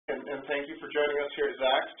and thank you for joining us here at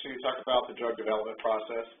Zacks to talk about the drug development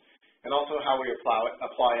process and also how we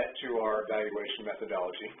apply it to our evaluation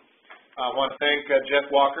methodology. I want to thank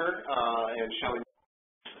Jeff Walker and Shelley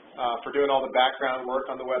for doing all the background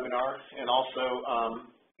work on the webinar, and also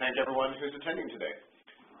thank everyone who's attending today.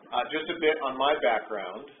 Just a bit on my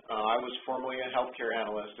background. I was formerly a healthcare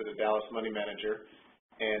analyst at a Dallas money manager,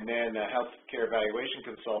 and then a healthcare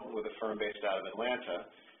evaluation consultant with a firm based out of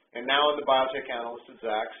Atlanta. And now I'm the biotech analyst at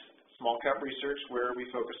Zacks, small cap research, where we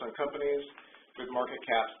focus on companies with market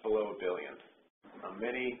caps below $1 billion.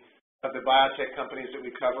 Many of the biotech companies that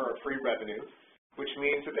we cover are pre-revenue, which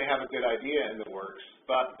means that they have a good idea in the works,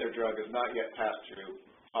 but their drug has not yet passed through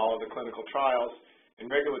all of the clinical trials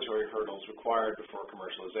and regulatory hurdles required before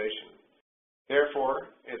commercialization.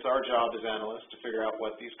 Therefore, it's our job as analysts to figure out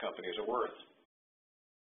what these companies are worth.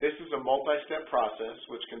 This is a multi-step process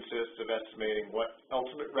which consists of estimating what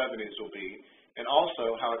ultimate revenues will be and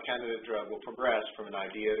also how a candidate drug will progress from an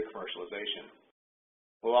idea to commercialization.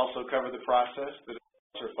 We'll also cover the process that a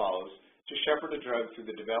sponsor follows to shepherd a drug through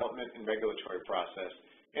the development and regulatory process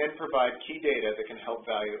and provide key data that can help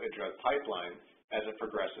value a drug pipeline as it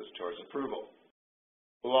progresses towards approval.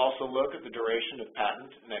 We'll also look at the duration of patent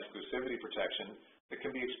and exclusivity protection that can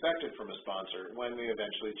be expected from a sponsor when they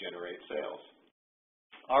eventually generate sales.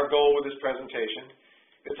 Our goal with this presentation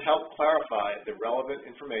is to help clarify the relevant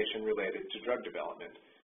information related to drug development,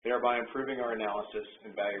 thereby improving our analysis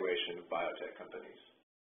and valuation of biotech companies.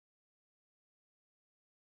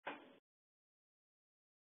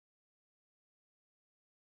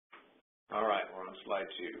 All right, we're on slide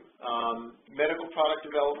 2. Medical product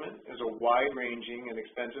development is a wide-ranging and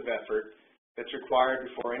expensive effort that's required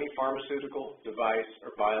before any pharmaceutical, device,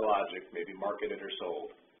 or biologic may be marketed or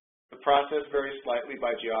sold. The process varies slightly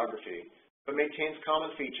by geography, but maintains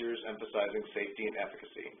common features emphasizing safety and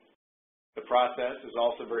efficacy. The process is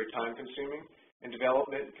also very time-consuming, and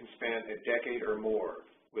development can span a decade or more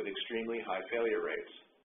with extremely high failure rates.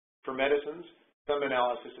 For medicines, some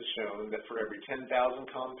analysis has shown that for every 10,000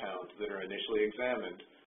 compounds that are initially examined,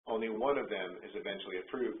 only one of them is eventually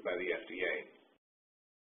approved by the FDA.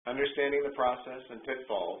 Understanding the process and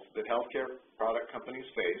pitfalls that healthcare product companies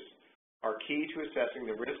face are key to assessing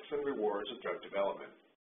the risks and rewards of drug development.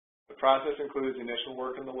 The process includes initial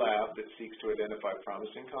work in the lab that seeks to identify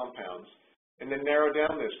promising compounds and then narrow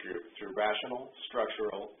down this group through rational,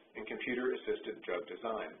 structural, and computer-assisted drug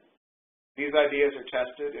design. These ideas are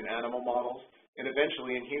tested in animal models and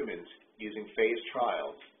eventually in humans using phased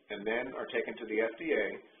trials, and then are taken to the FDA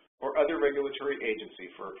or other regulatory agency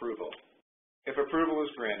for approval. If approval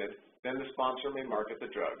is granted, then the sponsor may market the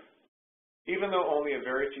drug. Even though only a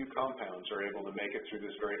very few compounds are able to make it through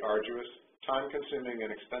this very arduous, time-consuming,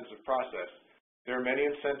 and expensive process, there are many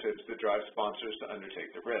incentives that drive sponsors to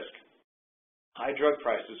undertake the risk. High drug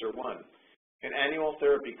prices are one, and annual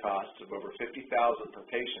therapy costs of over $50,000 per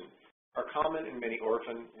patient are common in many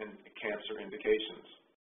orphan and cancer indications.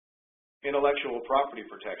 Intellectual property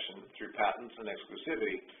protection through patents and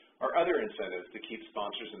exclusivity are other incentives to keep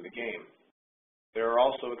sponsors in the game. There are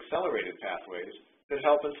also accelerated pathways that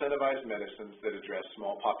help incentivize medicines that address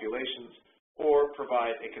small populations or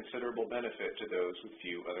provide a considerable benefit to those with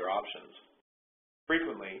few other options.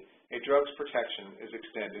 Frequently, a drug's protection is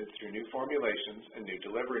extended through new formulations and new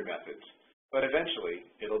delivery methods, but eventually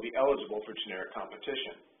it'll be eligible for generic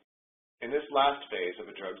competition. In this last phase of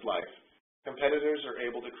a drug's life, competitors are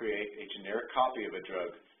able to create a generic copy of a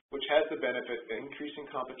drug which has the benefit of increasing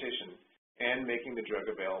competition and making the drug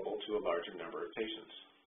available to a larger number of patients.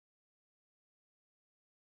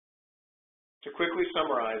 To quickly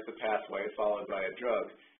summarize the pathway followed by a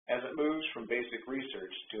drug as it moves from basic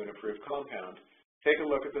research to an approved compound, take a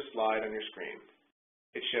look at the slide on your screen.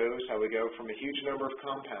 It shows how we go from a huge number of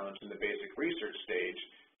compounds in the basic research stage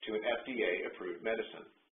to an FDA-approved medicine.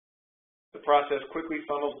 The process quickly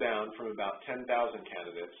funnels down from about 10,000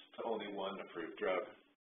 candidates to only one approved drug.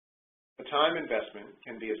 The time investment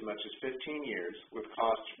can be as much as 15 years, with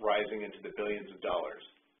costs rising into the billions of dollars.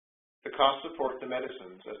 The costs support the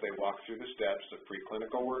medicines as they walk through the steps of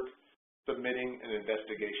preclinical work, submitting an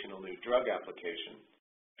investigational new drug application,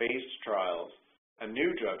 phased trials, a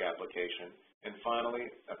new drug application, and finally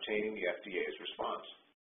obtaining the FDA's response.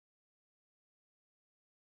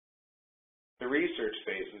 The research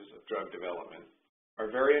phases of drug development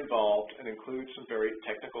are very involved and include some very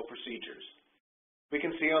technical procedures. We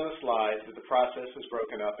can see on the slide that the process is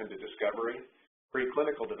broken up into discovery,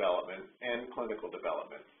 preclinical development, and clinical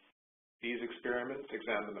development. These experiments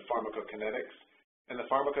examine the pharmacokinetics and the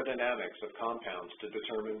pharmacodynamics of compounds to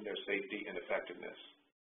determine their safety and effectiveness.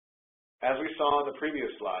 As we saw on the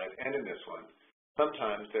previous slide and in this one,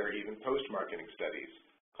 sometimes there are even post-marketing studies,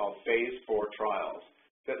 called Phase 4 trials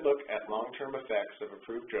that look at long-term effects of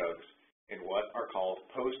approved drugs in what are called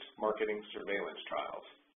post-marketing surveillance trials.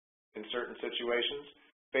 In certain situations,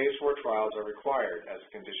 Phase 4 trials are required as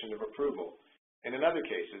a condition of approval, and in other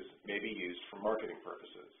cases may be used for marketing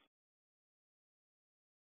purposes.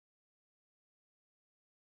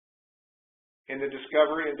 In the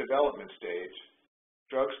discovery and development stage,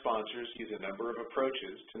 drug sponsors use a number of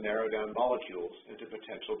approaches to narrow down molecules into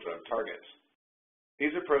potential drug targets.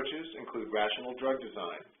 These approaches include rational drug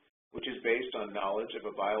design, which is based on knowledge of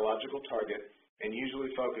a biological target and usually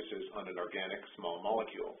focuses on an organic small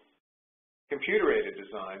molecule. Computer-aided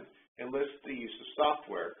design enlists the use of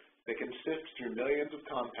software that can sift through millions of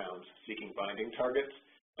compounds seeking binding targets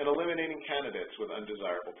and eliminating candidates with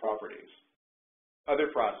undesirable properties. Other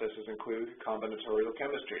processes include combinatorial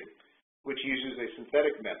chemistry, which uses a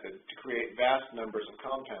synthetic method to create vast numbers of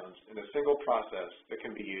compounds in a single process that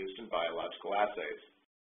can be used in biological assays.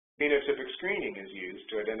 Phenotypic screening is used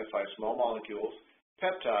to identify small molecules,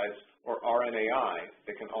 peptides, or RNAi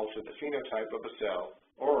that can alter the phenotype of a cell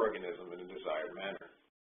or organism in a desired manner.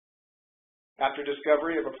 After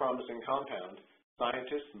discovery of a promising compound,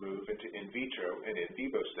 scientists move into in vitro and in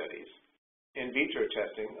vivo studies. In vitro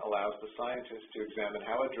testing allows the scientist to examine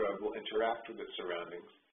how a drug will interact with its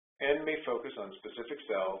surroundings and may focus on specific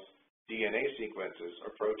cells, DNA sequences,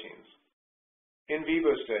 or proteins. In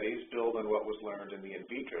vivo studies build on what was learned in the in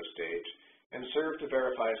vitro stage and serve to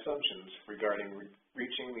verify assumptions regarding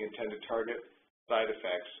reaching the intended target, side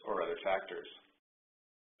effects, or other factors.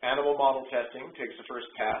 Animal model testing takes the first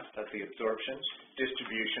pass at the absorption,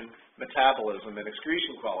 distribution, metabolism, and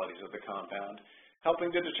excretion qualities of the compound,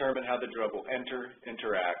 helping to determine how the drug will enter,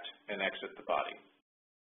 interact, and exit the body.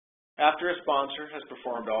 After a sponsor has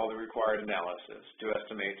performed all the required analysis to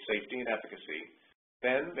estimate safety and efficacy,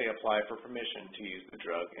 then they apply for permission to use the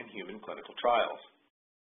drug in human clinical trials.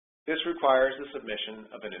 This requires the submission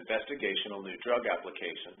of an investigational new drug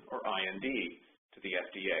application, or IND, to the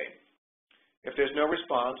FDA. If there's no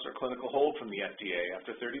response or clinical hold from the FDA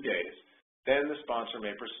after 30 days, then the sponsor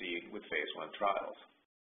may proceed with Phase 1 trials.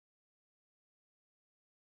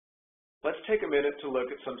 Let's take a minute to look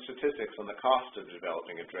at some statistics on the cost of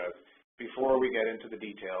developing a drug before we get into the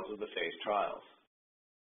details of the phase trials.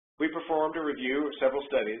 We performed a review of several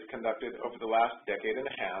studies conducted over the last decade and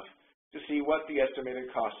a half to see what the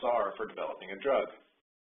estimated costs are for developing a drug.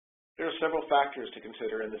 There are several factors to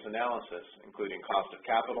consider in this analysis, including cost of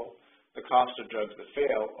capital, the cost of drugs that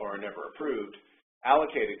fail or are never approved,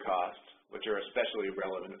 allocated costs, which are especially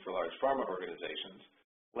relevant for large pharma organizations,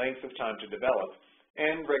 length of time to develop,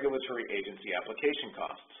 and regulatory agency application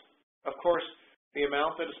costs. Of course, the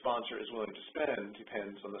amount that a sponsor is willing to spend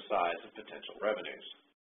depends on the size of potential revenues.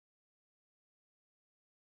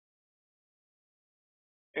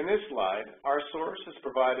 In this slide, our source has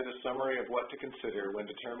provided a summary of what to consider when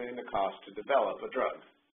determining the cost to develop a drug.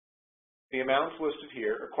 The amounts listed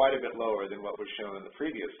here are quite a bit lower than what was shown in the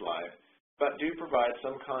previous slide, but do provide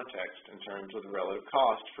some context in terms of the relative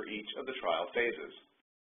cost for each of the trial phases.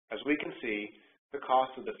 As we can see, the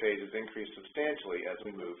cost of the phases increased substantially as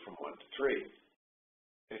we move from 1 to 3.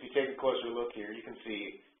 If you take a closer look here, you can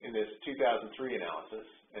see in this 2003 analysis,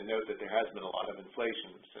 and note that there has been a lot of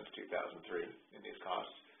inflation since 2003 in these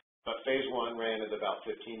costs, but Phase 1 ran at about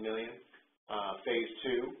 $15 million. Phase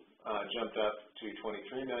 2 jumped up to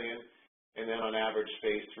 $23 million, and then on average,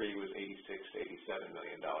 Phase 3 was $86 to $87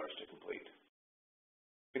 million to complete.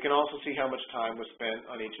 We can also see how much time was spent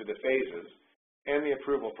on each of the phases and the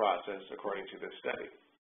approval process according to this study.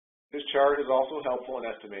 This chart is also helpful in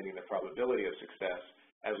estimating the probability of success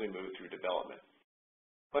as we move through development.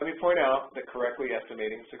 Let me point out that correctly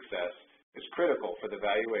estimating success is critical for the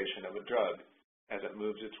valuation of a drug as it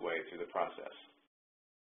moves its way through the process.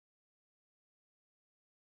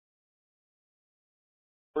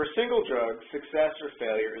 For a single drug, success or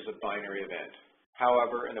failure is a binary event.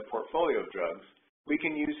 However, in a portfolio of drugs, we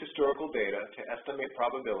can use historical data to estimate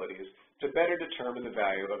probabilities to better determine the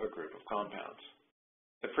value of a group of compounds.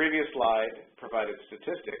 The previous slide provided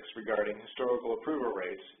statistics regarding historical approval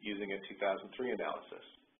rates using a 2003 analysis.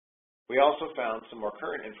 We also found some more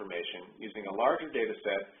current information using a larger data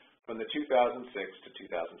set from the 2006 to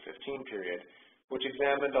 2015 period, which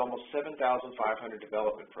examined almost 7,500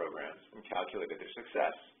 development programs and calculated their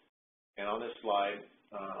success. And on this slide,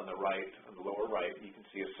 on the lower right, you can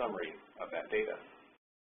see a summary of that data.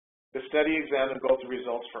 The study examined both the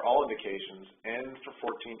results for all indications and for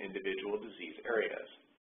 14 individual disease areas.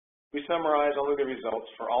 We summarize only the results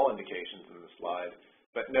for all indications in the slide,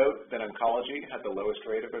 but note that oncology had the lowest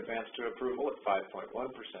rate of advance to approval at 5.1%,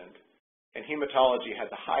 and hematology had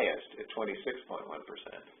the highest at 26.1%.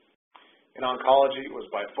 In oncology, it was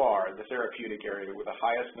by far the therapeutic area with the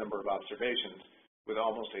highest number of observations, with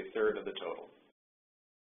almost a third of the total.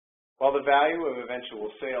 While the value of eventual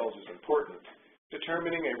sales is important,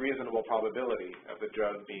 determining a reasonable probability of the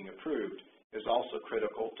drug being approved is also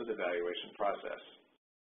critical to the valuation process.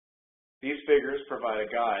 These figures provide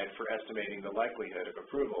a guide for estimating the likelihood of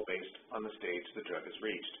approval based on the stage the drug has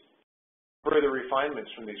reached. Further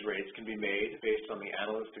refinements from these rates can be made based on the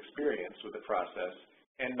analyst's experience with the process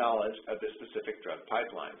and knowledge of the specific drug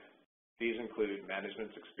pipeline. These include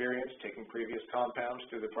management's experience taking previous compounds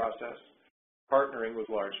through the process, partnering with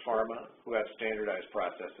large pharma who have standardized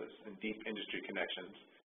processes and deep industry connections,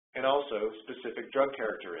 and also specific drug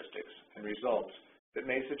characteristics and results that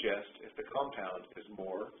may suggest if the compound is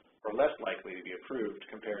more or less likely to be approved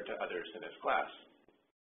compared to others in its class.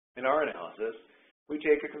 In our analysis, we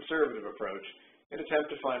take a conservative approach and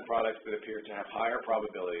attempt to find products that appear to have higher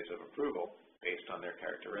probabilities of approval based on their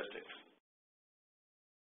characteristics.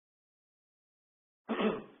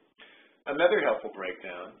 Another helpful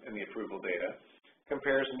breakdown in the approval data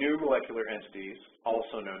compares new molecular entities,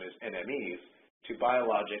 also known as NMEs, to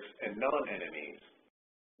biologics and non-NMEs.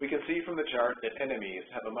 We can see from the chart that NMEs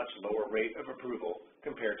have a much lower rate of approval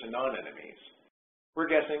compared to non-NMEs. We're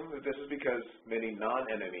guessing that this is because many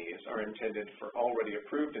non-NMEs are intended for already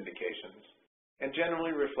approved indications and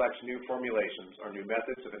generally reflects new formulations or new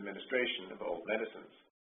methods of administration of old medicines.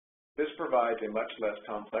 This provides a much less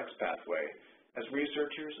complex pathway as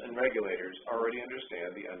researchers and regulators already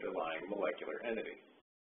understand the underlying molecular entity.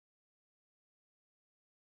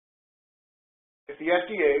 If the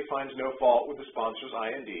FDA finds no fault with the sponsor's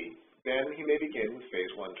IND, then he may begin with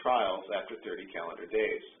Phase 1 trials after 30 calendar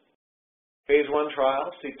days. Phase 1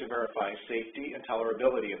 trials seek to verify safety and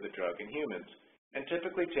tolerability of the drug in humans and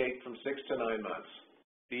typically take from 6 to 9 months.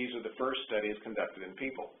 These are the first studies conducted in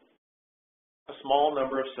people. A small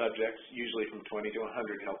number of subjects, usually from 20 to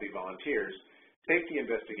 100 healthy volunteers, take the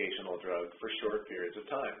investigational drug for short periods of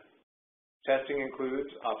time. Testing includes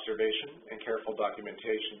observation and careful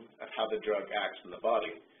documentation of how the drug acts in the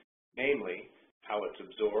body, namely how it's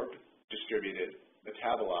absorbed, distributed,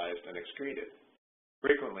 metabolized, and excreted.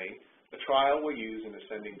 Frequently, the trial will use an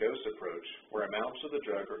ascending dose approach where amounts of the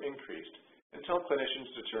drug are increased until clinicians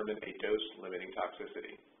determine a dose-limiting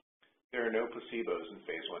toxicity. There are no placebos in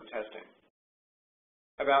Phase 1 testing.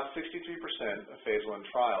 About 63% of Phase 1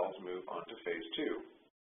 trials move on to Phase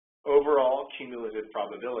 2. Overall cumulative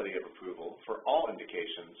probability of approval for all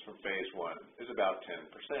indications from Phase 1 is about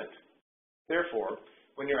 10%. Therefore,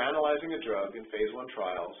 when you're analyzing a drug in Phase 1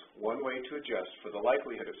 trials, one way to adjust for the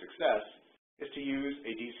likelihood of success is to use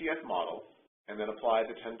a DCF model and then apply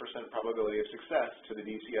the 10% probability of success to the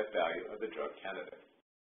DCF value of the drug candidate.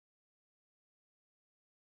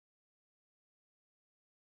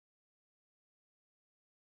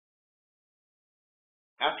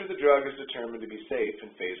 After the drug is determined to be safe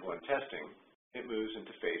in Phase 1 testing, it moves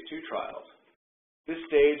into Phase 2 trials. This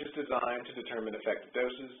stage is designed to determine effective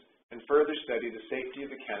doses and further study the safety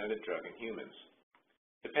of the candidate drug in humans.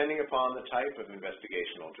 Depending upon the type of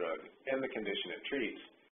investigational drug and the condition it treats,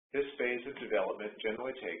 this phase of development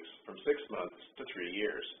generally takes from 6 months to 3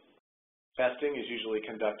 years. Testing is usually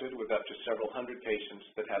conducted with up to several hundred patients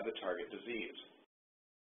that have the target disease.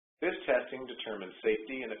 This testing determines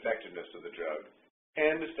safety and effectiveness of the drug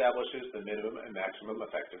and establishes the minimum and maximum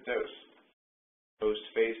effective dose. Most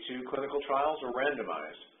Phase 2 clinical trials are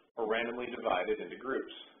randomized or randomly divided into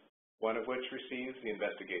groups, one of which receives the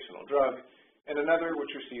investigational drug and another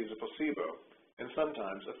which receives a placebo, and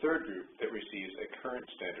sometimes a third group that receives a current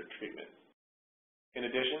standard treatment. In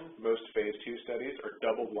addition, most Phase 2 studies are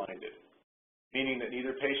double-blinded, meaning that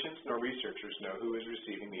neither patients nor researchers know who is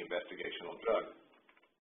receiving the investigational drug.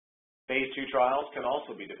 Phase 2 trials can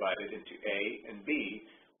also be divided into A and B,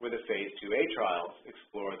 where the Phase 2A trials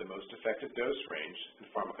explore the most effective dose range and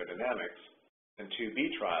pharmacodynamics, and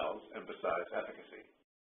 2B trials emphasize efficacy.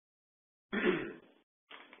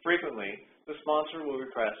 Frequently, the sponsor will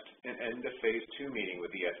request an end-of-Phase 2 meeting with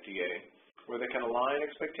the FDA, where they can align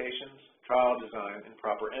expectations, trial design, and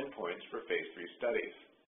proper endpoints for Phase 3 studies.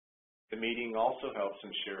 The meeting also helps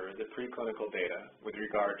ensure that preclinical data with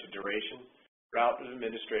regard to duration, route of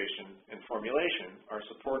administration, and formulation are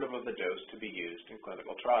supportive of the dose to be used in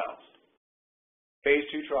clinical trials. Phase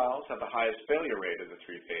 2 trials have the highest failure rate of the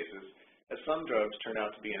 3 phases, as some drugs turn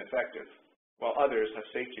out to be ineffective, while others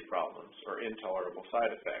have safety problems or intolerable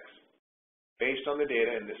side effects. Based on the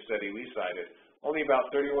data in this study we cited, only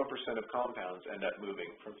about 31% of compounds end up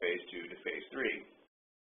moving from Phase 2 to Phase 3.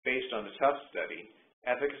 Based on the TUF study,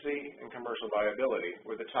 efficacy and commercial viability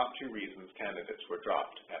were the top 2 reasons candidates were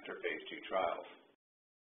dropped after Phase 2 trials.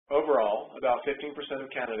 Overall, about 15%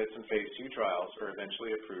 of candidates in phase 2 trials are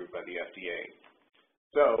eventually approved by the FDA.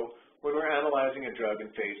 So, when we're analyzing a drug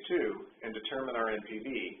in phase 2 and determine our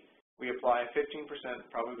NPV, we apply a 15%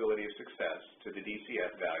 probability of success to the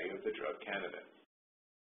DCF value of the drug candidate.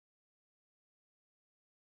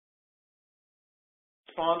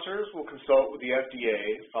 Sponsors will consult with the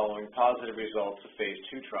FDA following positive results of phase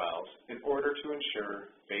 2 trials in order to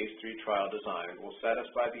ensure phase 3 trial design will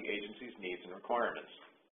satisfy the agency's needs and requirements.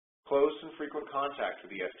 Close and frequent contact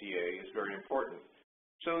with the FDA is very important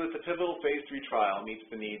so that the pivotal phase 3 trial meets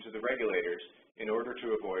the needs of the regulators in order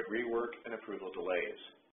to avoid rework and approval delays.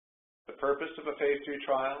 The purpose of a phase 3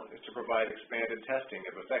 trial is to provide expanded testing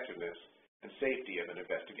of effectiveness and safety of an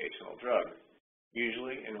investigational drug,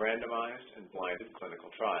 usually in randomized and blinded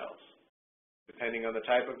clinical trials. Depending on the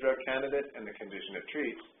type of drug candidate and the condition it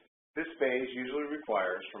treats, this phase usually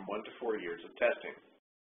requires from 1 to 4 years of testing.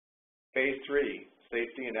 Phase 3,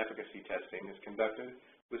 safety and efficacy testing, is conducted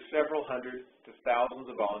with several hundred to thousands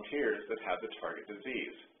of volunteers that have the target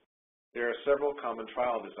disease. There are several common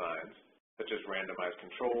trial designs, such as randomized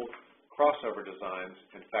controlled, crossover designs,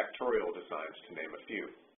 and factorial designs, to name a few.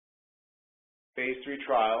 Phase 3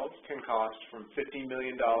 trials can cost from $50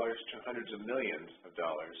 million to hundreds of millions of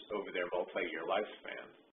dollars over their multi-year lifespan.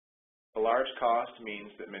 The large cost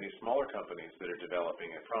means that many smaller companies that are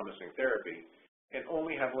developing a promising therapy and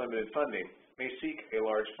only have limited funding may seek a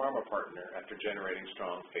large pharma partner after generating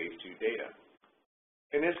strong phase 2 data.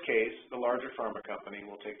 In this case, the larger pharma company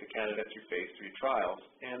will take the candidate through phase 3 trials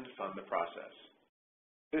and fund the process.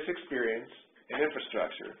 This experience and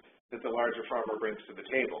infrastructure that the larger pharma brings to the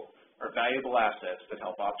table are valuable assets that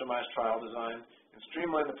help optimize trial design and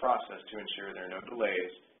streamline the process to ensure there are no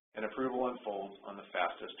delays and approval unfolds on the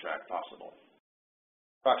fastest track possible.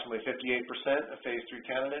 Approximately 58% of phase 3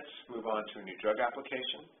 candidates move on to a new drug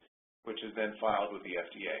application, which is then filed with the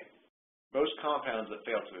FDA. Most compounds that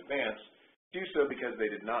fail to advance do so because they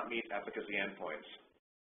did not meet efficacy endpoints.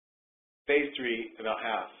 Phase 3, about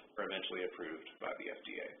half are eventually approved by the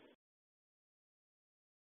FDA.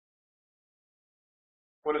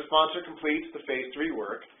 When a sponsor completes the phase 3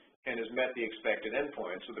 work and has met the expected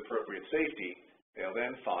endpoints with appropriate safety, they'll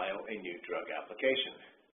then file a new drug application.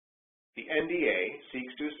 The NDA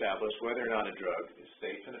seeks to establish whether or not a drug is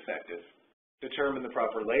safe and effective, determine the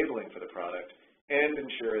proper labeling for the product, and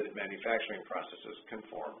ensure that manufacturing processes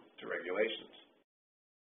conform to regulations.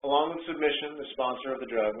 Along with submission, the sponsor of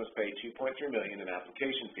the drug must pay $2.3 million in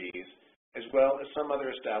application fees, as well as some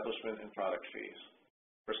other establishment and product fees.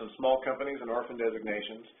 For some small companies and orphan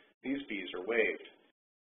designations, these fees are waived.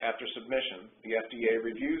 After submission, the FDA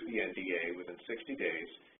reviews the NDA within 60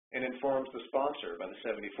 days and informs the sponsor by the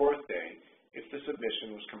 74th day if the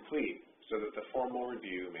submission was complete so that the formal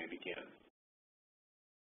review may begin.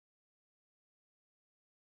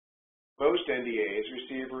 Most NDAs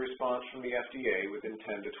receive a response from the FDA within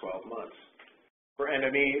 10 to 12 months. For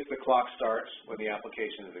NMEs, the clock starts when the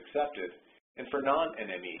application is accepted, and for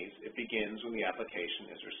non-NMEs, it begins when the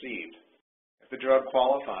application is received. If the drug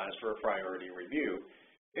qualifies for a priority review,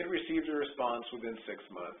 it receives a response within 6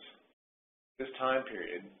 months. This time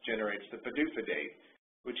period generates the PDUFA date,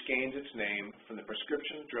 which gains its name from the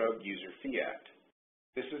Prescription Drug User Fee Act.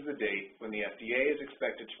 This is the date when the FDA is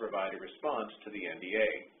expected to provide a response to the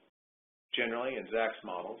NDA. Generally, in Zacks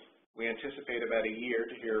models, we anticipate about a year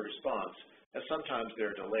to hear a response, as sometimes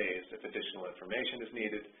there are delays if additional information is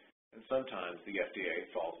needed, and sometimes the FDA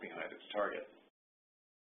falls behind its target.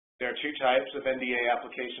 There are 2 types of NDA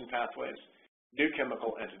application pathways. New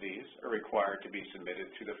chemical entities are required to be submitted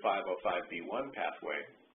through the 505(b)(1) pathway,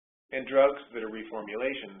 and drugs that are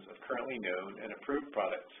reformulations of currently known and approved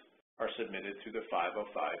products are submitted through the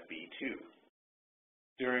 505(b)(2).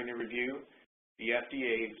 During the review, the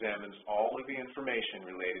FDA examines all of the information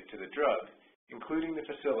related to the drug, including the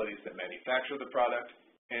facilities that manufacture the product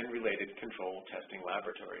and related control testing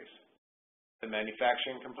laboratories. The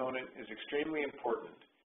manufacturing component is extremely important,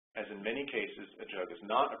 as in many cases a drug is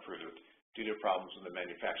not approved due to problems with the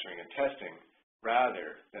manufacturing and testing,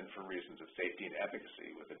 rather than for reasons of safety and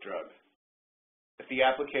efficacy with the drug. If the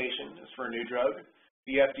application is for a new drug,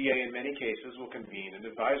 the FDA in many cases will convene an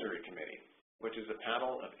advisory committee, which is a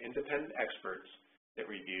panel of independent experts that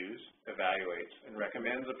reviews, evaluates, and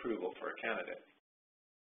recommends approval for a candidate.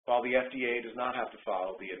 While the FDA does not have to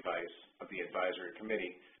follow the advice of the advisory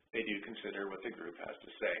committee, they do consider what the group has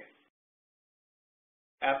to say.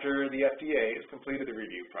 After the FDA has completed the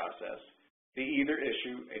review process, they either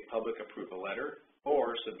issue a public approval letter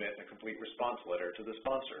or submit a complete response letter to the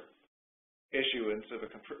sponsor. Issuance of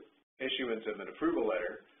an approval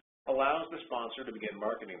letter allows the sponsor to begin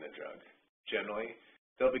marketing the drug. Generally,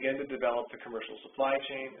 They'll begin to develop the commercial supply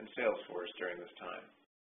chain and sales force during this time.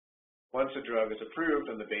 Once a drug is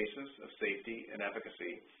approved on the basis of safety and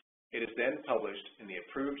efficacy, it is then published in the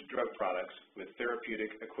Approved Drug Products with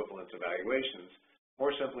Therapeutic Equivalence Evaluations,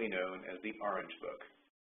 more simply known as the Orange Book.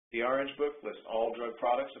 The Orange Book lists all drug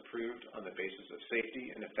products approved on the basis of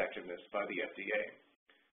safety and effectiveness by the FDA.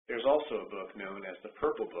 There's also a book known as the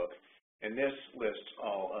Purple Book, and this lists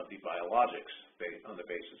all of the biologics on the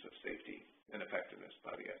basis of safety and effectiveness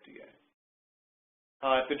by the FDA.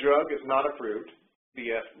 If the drug is not approved,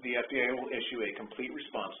 the FDA will issue a Complete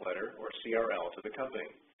Response Letter, or CRL, to the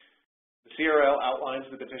company. The CRL outlines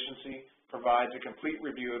the deficiency, provides a complete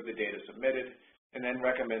review of the data submitted, and then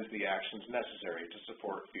recommends the actions necessary to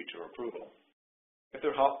support future approval. If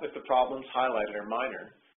the problems highlighted are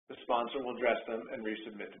minor, the sponsor will address them and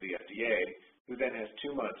resubmit to the FDA, who then has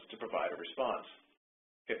 2 months to provide a response.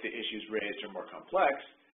 If the issues raised are more complex,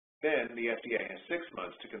 then the FDA has 6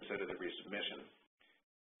 months to consider the resubmission.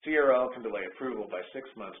 CRL can delay approval by 6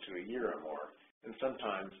 months to a year or more, and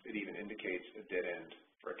sometimes it even indicates a dead end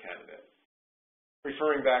for a candidate.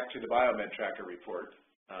 Referring back to the Biomed Tracker report,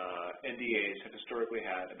 NDAs have historically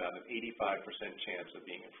had about an 85% chance of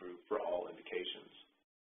being approved for all indications.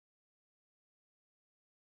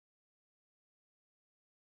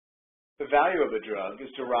 The value of a drug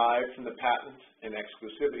is derived from the patent and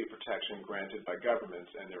exclusivity protection granted by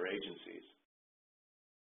governments and their agencies.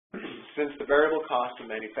 Since the variable cost of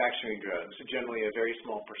manufacturing drugs is generally a very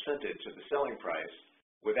small percentage of the selling price,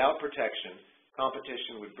 without protection,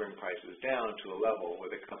 competition would bring prices down to a level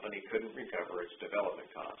where the company couldn't recover its development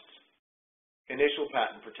costs. Initial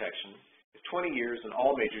patent protection is 20 years in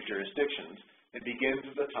all major jurisdictions and begins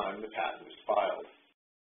at the time the patent is filed.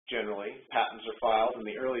 Generally, patents are filed in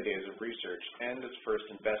the early days of research and as first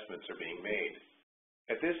investments are being made.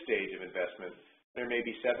 At this stage of investment, there may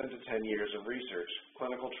be 7 to 10 years of research,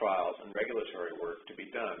 clinical trials, and regulatory work to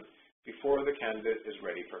be done before the candidate is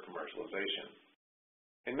ready for commercialization.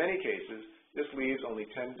 In many cases, this leaves only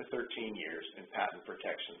 10 to 13 years in patent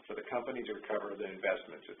protection for the company to recover the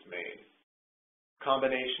investments it's made. A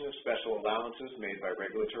combination of special allowances made by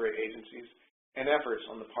regulatory agencies and efforts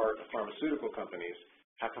on the part of pharmaceutical companies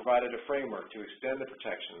have provided a framework to extend the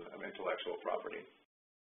protection of intellectual property.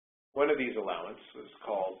 One of these allowances,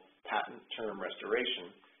 called patent term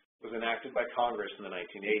restoration, was enacted by Congress in the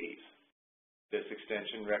 1980s. This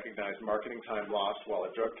extension recognized marketing time lost while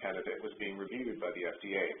a drug candidate was being reviewed by the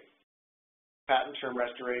FDA. Patent term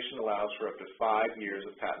restoration allows for up to 5 years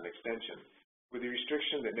of patent extension, with the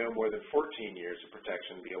restriction that no more than 14 years of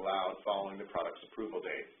protection be allowed following the product's approval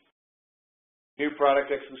date. New product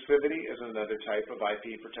exclusivity is another type of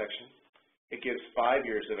IP protection. It gives 5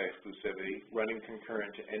 years of exclusivity running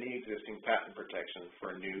concurrent to any existing patent protection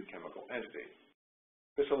for a new chemical entity.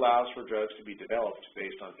 This allows for drugs to be developed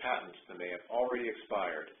based on patents that may have already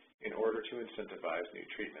expired in order to incentivize new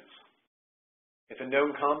treatments. If a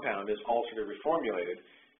known compound is altered or reformulated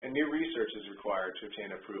and new research is required to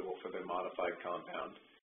obtain approval for the modified compound,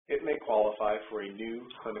 it may qualify for a new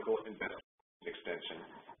clinical investment extension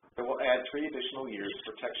that will add 3 additional years of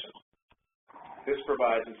protection. This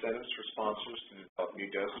provides incentives for sponsors to develop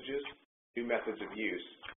new dosages, new methods of use,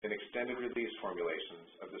 and extended release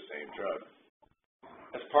formulations of the same drug.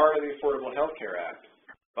 As part of the Affordable Health Care Act,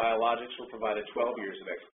 biologics were provided 12 years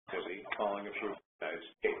of exclusivity following approval in the United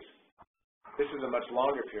States. This is a much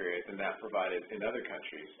longer period than that provided in other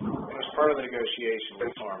countries, and was part of the negotiation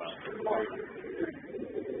with pharma.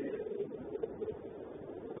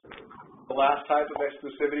 The last type of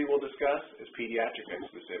exclusivity we'll discuss is pediatric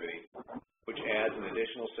exclusivity, which adds an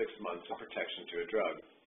additional 6 months of protection to a drug.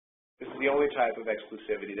 This is the only type of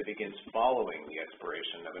exclusivity that begins following the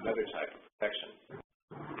expiration of another type of protection.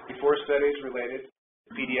 Before studies related to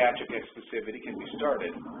pediatric exclusivity can be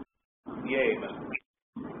started, the VA must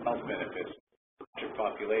health benefits to the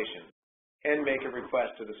population and make a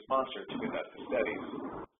request to the sponsor to conduct the studies.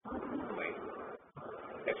 Finally,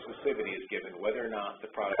 exclusivity is given whether or not the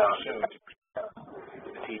product is shown to be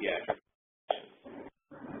the pediatric.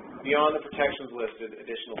 Beyond the protections listed,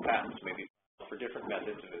 additional patents may be filed for different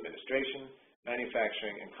methods of administration,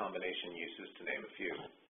 manufacturing, and combination uses, to name a few.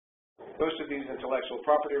 Most of these intellectual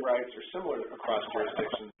property rights are similar across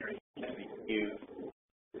jurisdictions in the EU,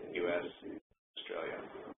 US, Australia.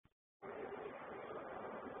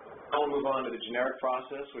 Now we'll move on to the generic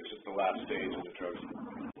process, which is the last stage of the drug.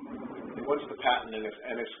 Once the patent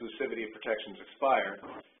and exclusivity protections expire,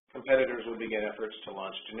 competitors will begin efforts to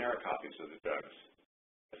launch generic copies of the drugs.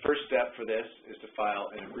 The first step for this is to file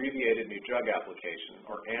an abbreviated new drug application,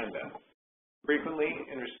 or ANDA. Frequently,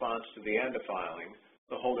 in response to the ANDA filing,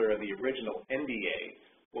 the holder of the original NDA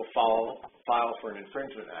will file for an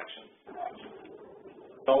infringement action,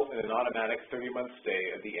 result in an automatic 30-month stay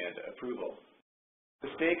of the ANDA approval. The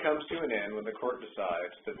stay comes to an end when the court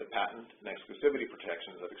decides that the patent and exclusivity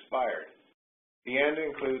protections have expired. The ANDA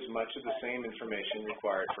includes much of the same information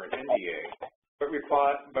required for an NDA,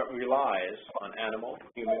 but relies on animal,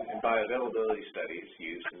 human, and bioavailability studies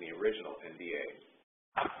used in the original NDA.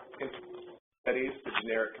 In studies, the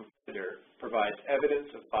generic competitor provides evidence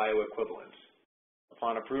of bioequivalence.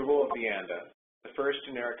 Upon approval of the ANDA, the first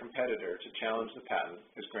generic competitor to challenge the patent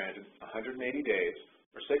is granted 180 days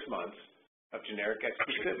or 6 months of generic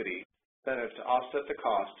exclusivity incentive to offset the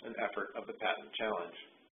cost and effort of the patent challenge.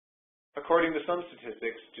 According to some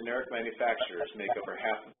statistics, generic manufacturers make over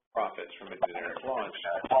half of the profits from a generic launch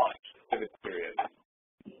period.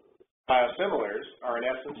 Biosimilars are in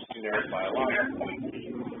essence generic biologics,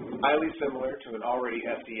 highly similar to an already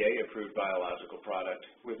FDA-approved biological product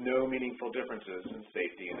with no meaningful differences in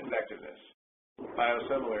safety and effectiveness.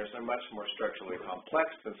 Biosimilars are much more structurally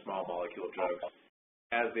complex than small molecule drugs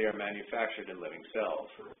as they are manufactured in living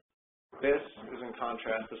cells. This is in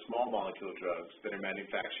contrast to small molecule drugs that are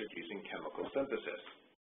manufactured using chemical synthesis.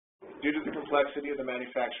 Due to the complexity of the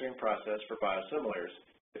manufacturing process for biosimilars,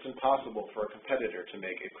 it's impossible for a competitor to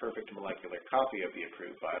make a perfect molecular copy of the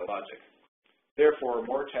approved biologic. Therefore,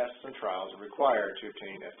 more tests and trials are required to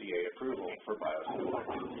obtain FDA approval for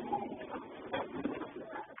biosimilars.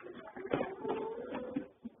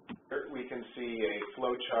 Here we can see a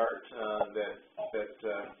flow chart that's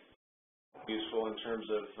useful in terms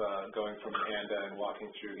of going from ANDA and walking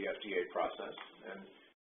through the FDA process. And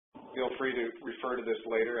feel free to refer to this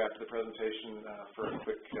later after the presentation for a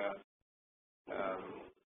quick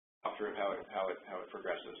walkthrough of how it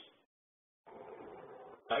progresses.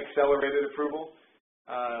 Accelerated approval.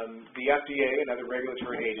 The FDA and other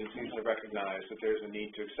regulatory agencies have recognized that there's a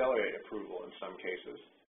need to accelerate approval in some cases.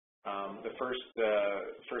 The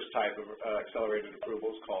first type of accelerated approval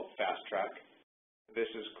is called fast track. This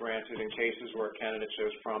is granted in cases where a candidate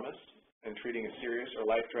shows promise in treating a serious or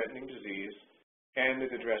life-threatening disease and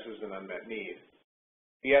it addresses an unmet need.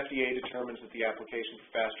 The FDA determines that the application for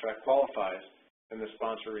fast track qualifies and the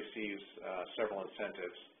sponsor receives several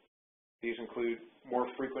incentives. These include more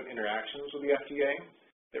frequent interactions with the FDA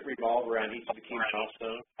that revolve around each of the key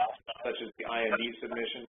milestones, such as the IND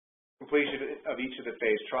submission, completion of each of the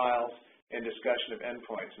phase trials, and discussion of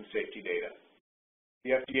endpoints and safety data.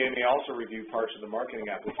 The FDA may also review parts of the marketing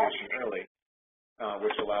application early,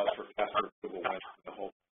 which allows for faster approval once the whole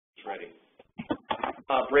is ready.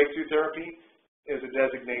 Breakthrough therapy is a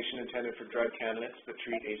designation intended for drug candidates that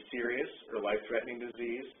treat a serious or life-threatening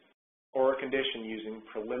disease or a condition using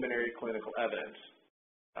preliminary clinical evidence.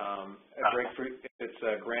 If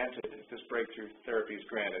this breakthrough therapy is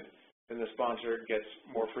granted, then the sponsor gets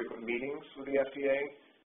more frequent meetings with the FDA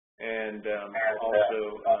and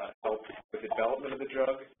also help with the development of the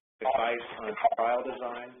drug, advice on trial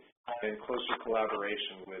design, and closer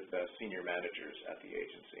collaboration with senior managers at the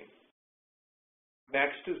agency.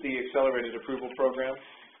 Next is the Accelerated Approval Program,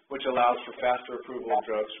 which allows for faster approval of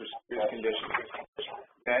drugs for serious conditions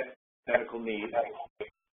met medical need.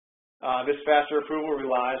 This faster approval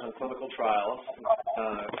relies on clinical trials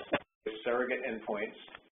with surrogate endpoints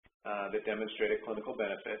that demonstrate a clinical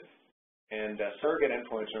benefit. And surrogate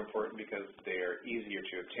endpoints are important because they are easier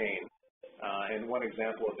to obtain. And one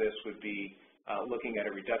example of this would be looking at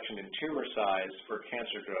a reduction in tumor size for a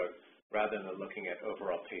cancer drug rather than looking at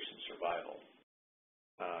overall patient survival,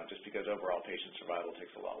 just because overall patient survival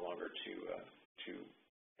takes a lot longer to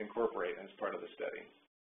incorporate as part of the study.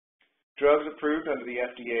 Drugs approved under the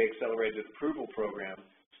FDA Accelerated Approval Program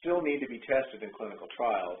still need to be tested in clinical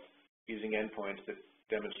trials using endpoints that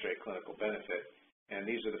demonstrate clinical benefit. And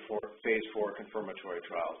these are the phase 4 confirmatory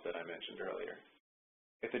trials that I mentioned earlier.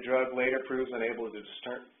 If the drug later proves unable to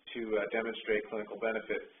demonstrate clinical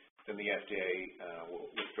benefit, then the FDA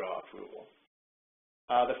will withdraw approval.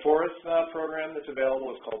 The fourth program that's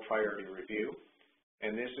available is called Priority Review,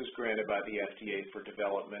 and this is granted by the FDA for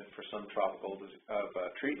development for some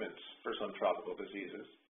treatments for some tropical diseases.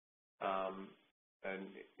 And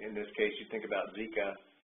in this case, you think about Zika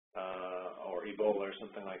or Ebola or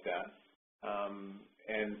something like that.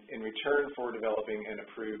 And in return for developing an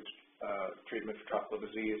approved treatment for tropical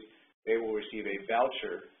disease, they will receive a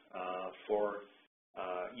voucher for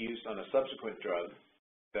use on a subsequent drug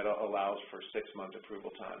that allows for 6-month approval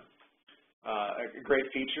time. A great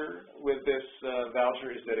feature with this voucher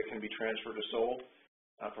is that it can be transferred or sold,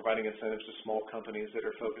 providing incentives to small companies that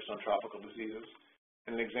are focused on tropical diseases.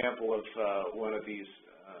 And an example of one of these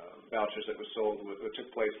vouchers that was sold, that took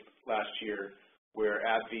place last year, where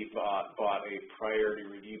AbbVie bought a priority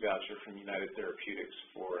review voucher from United Therapeutics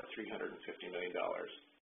for $350 million.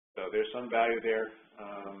 So there's some value there.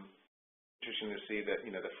 Interesting to see that,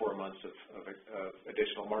 the 4 months of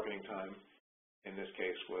additional marketing time in this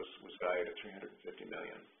case was valued at $350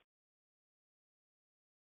 million.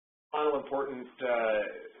 Final important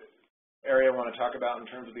area I want to talk about in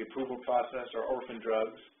terms of the approval process are orphan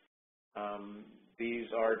drugs.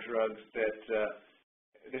 These are drugs that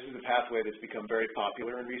this is a pathway that's become very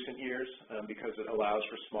popular in recent years because it allows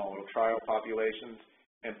for smaller trial populations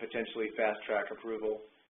and potentially fast-track approval.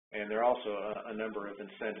 And there are also a number of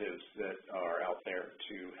incentives that are out there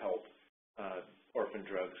to help orphan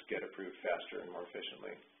drugs get approved faster and more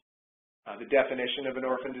efficiently. The definition of an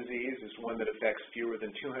orphan disease is one that affects fewer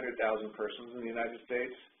than 200,000 persons in the United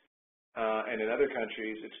States. And in other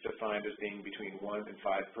countries, it's defined as being between 1 and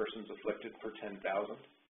 5 persons afflicted per 10,000.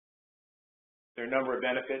 There are a number of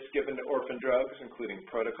benefits given to orphan drugs, including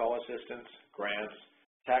protocol assistance, grants,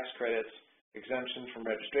 tax credits, exemption from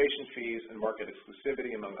registration fees, and market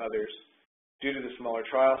exclusivity, among others. Due to the smaller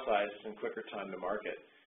trial sizes and quicker time to market,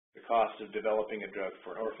 the cost of developing a drug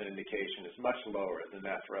for an orphan indication is much lower than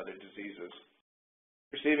that for other diseases.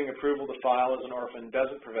 Receiving approval to file as an orphan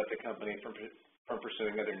doesn't prevent the company from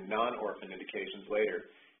pursuing other non-orphan indications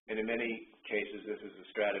later, and in many cases this is a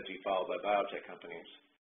strategy followed by biotech companies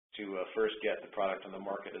to first get the product on the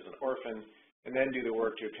market as an orphan and then do the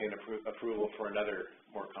work to obtain approval for another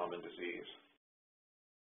more common disease.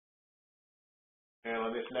 And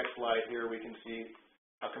on this next slide here we can see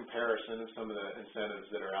a comparison of some of the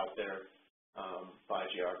incentives that are out there by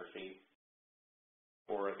geography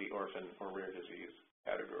for the orphan or rare disease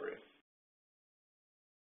category.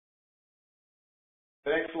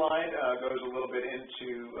 The next slide goes a little bit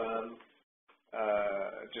into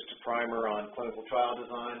just a primer on clinical trial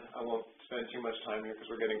design. I won't spend too much time here because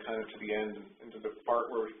we're getting kind of to the end, into the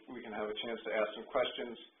part where we can have a chance to ask some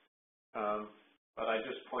questions. But I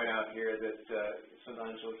just point out here that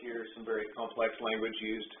sometimes you'll hear some very complex language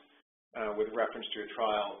used with reference to a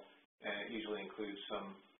trial, and it usually includes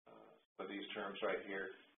some of these terms right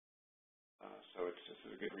here. So this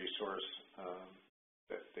is a good resource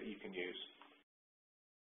that you can use.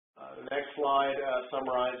 The next slide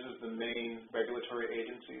summarizes the main regulatory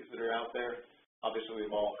agencies that are out there. Obviously,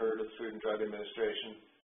 we've all heard of the Food and Drug Administration,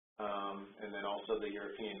 and then also the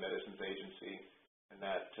European Medicines Agency, and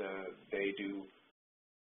that they do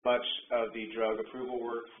much of the drug approval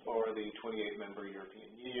work for the 28-member European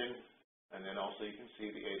Union, and then also you can see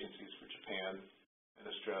the agencies for Japan and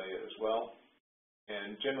Australia as well.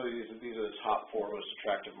 And generally, these are the top 4 most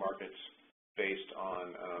attractive markets based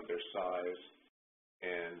on their size.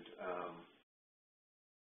 And,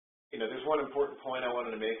 there's one important point I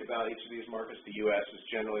wanted to make about each of these markets. The U.S. is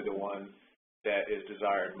generally the one that is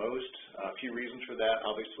desired most. A few reasons for that.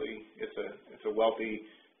 Obviously, it's a wealthy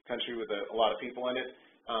country with a lot of people in it,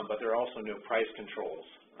 but there are also no price controls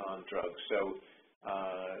on drugs. So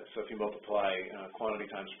if you multiply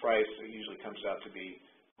quantity times price, it usually comes out to be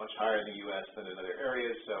much higher in the U.S. than in other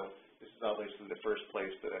areas. So this is obviously the first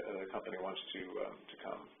place that a company wants to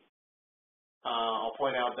come. I'll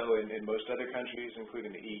point out, though, in most other countries,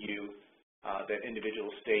 including the EU, that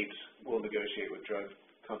individual states will negotiate with drug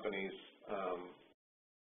companies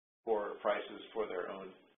for prices for their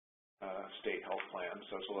own state health plans,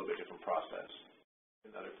 so it's a little bit different process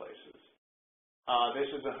in other places. This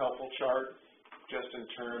is a helpful chart just in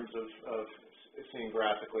terms of seeing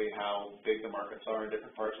graphically how big the markets are in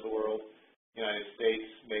different parts of the world. The United States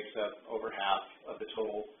makes up over half of the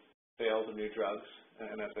total sales of new drugs.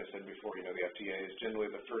 And as I said before, the FDA is generally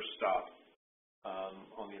the first stop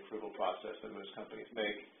on the approval process that most companies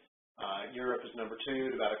make. Europe is number 2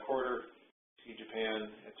 at about a quarter. See Japan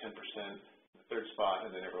at 10%, the 3rd spot,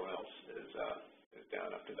 and then everyone else is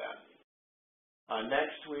down up to that.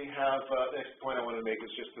 Next, we have next point I want to make is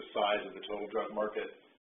just the size of the total drug market.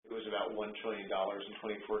 It was about $1 trillion in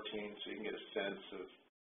 2014, so you can get a sense of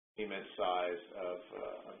the immense size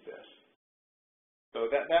of this. So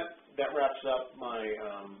that wraps up my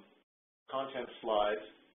content slides,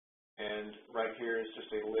 and right here is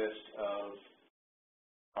just a list of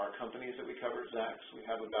our companies that we cover at Zacks. We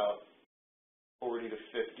have about 40 to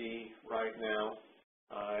 50 right now,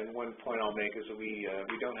 and one point I'll make is that we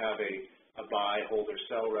don't have a buy, hold, or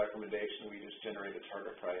sell recommendation. We just generate a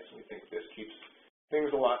target price, and we think this keeps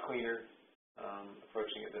things a lot cleaner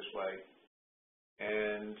approaching it this way.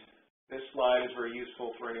 And this slide is very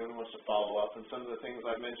useful for anyone who wants to follow up on some of the things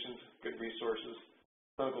I've mentioned, good resources.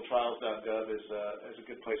 Clinicaltrials.gov is a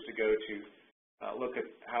good place to go to look at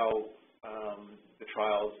how the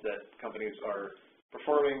trials that companies are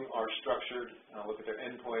performing are structured, look at their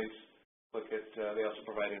endpoints, look at, they also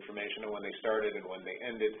provide information on when they started and when they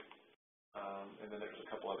ended. And then there's a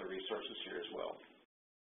couple other resources here as well.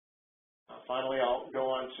 Finally, I'll go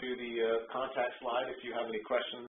on to the contact slide if you have any questions